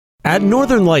At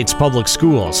Northern Lights Public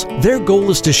Schools, their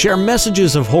goal is to share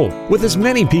messages of hope with as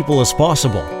many people as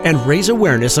possible and raise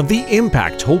awareness of the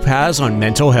impact hope has on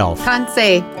mental health.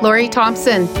 Kansai, Lori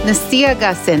Thompson, Nasia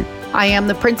Gussin. I am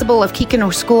the principal of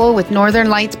Kikino School with Northern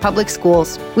Lights Public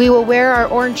Schools. We will wear our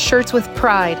orange shirts with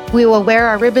pride. We will wear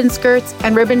our ribbon skirts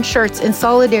and ribbon shirts in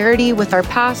solidarity with our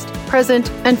past,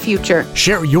 present, and future.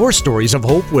 Share your stories of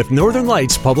hope with Northern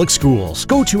Lights Public Schools.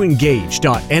 Go to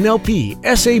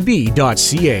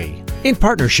engage.nlpsab.ca in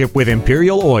partnership with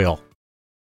Imperial Oil.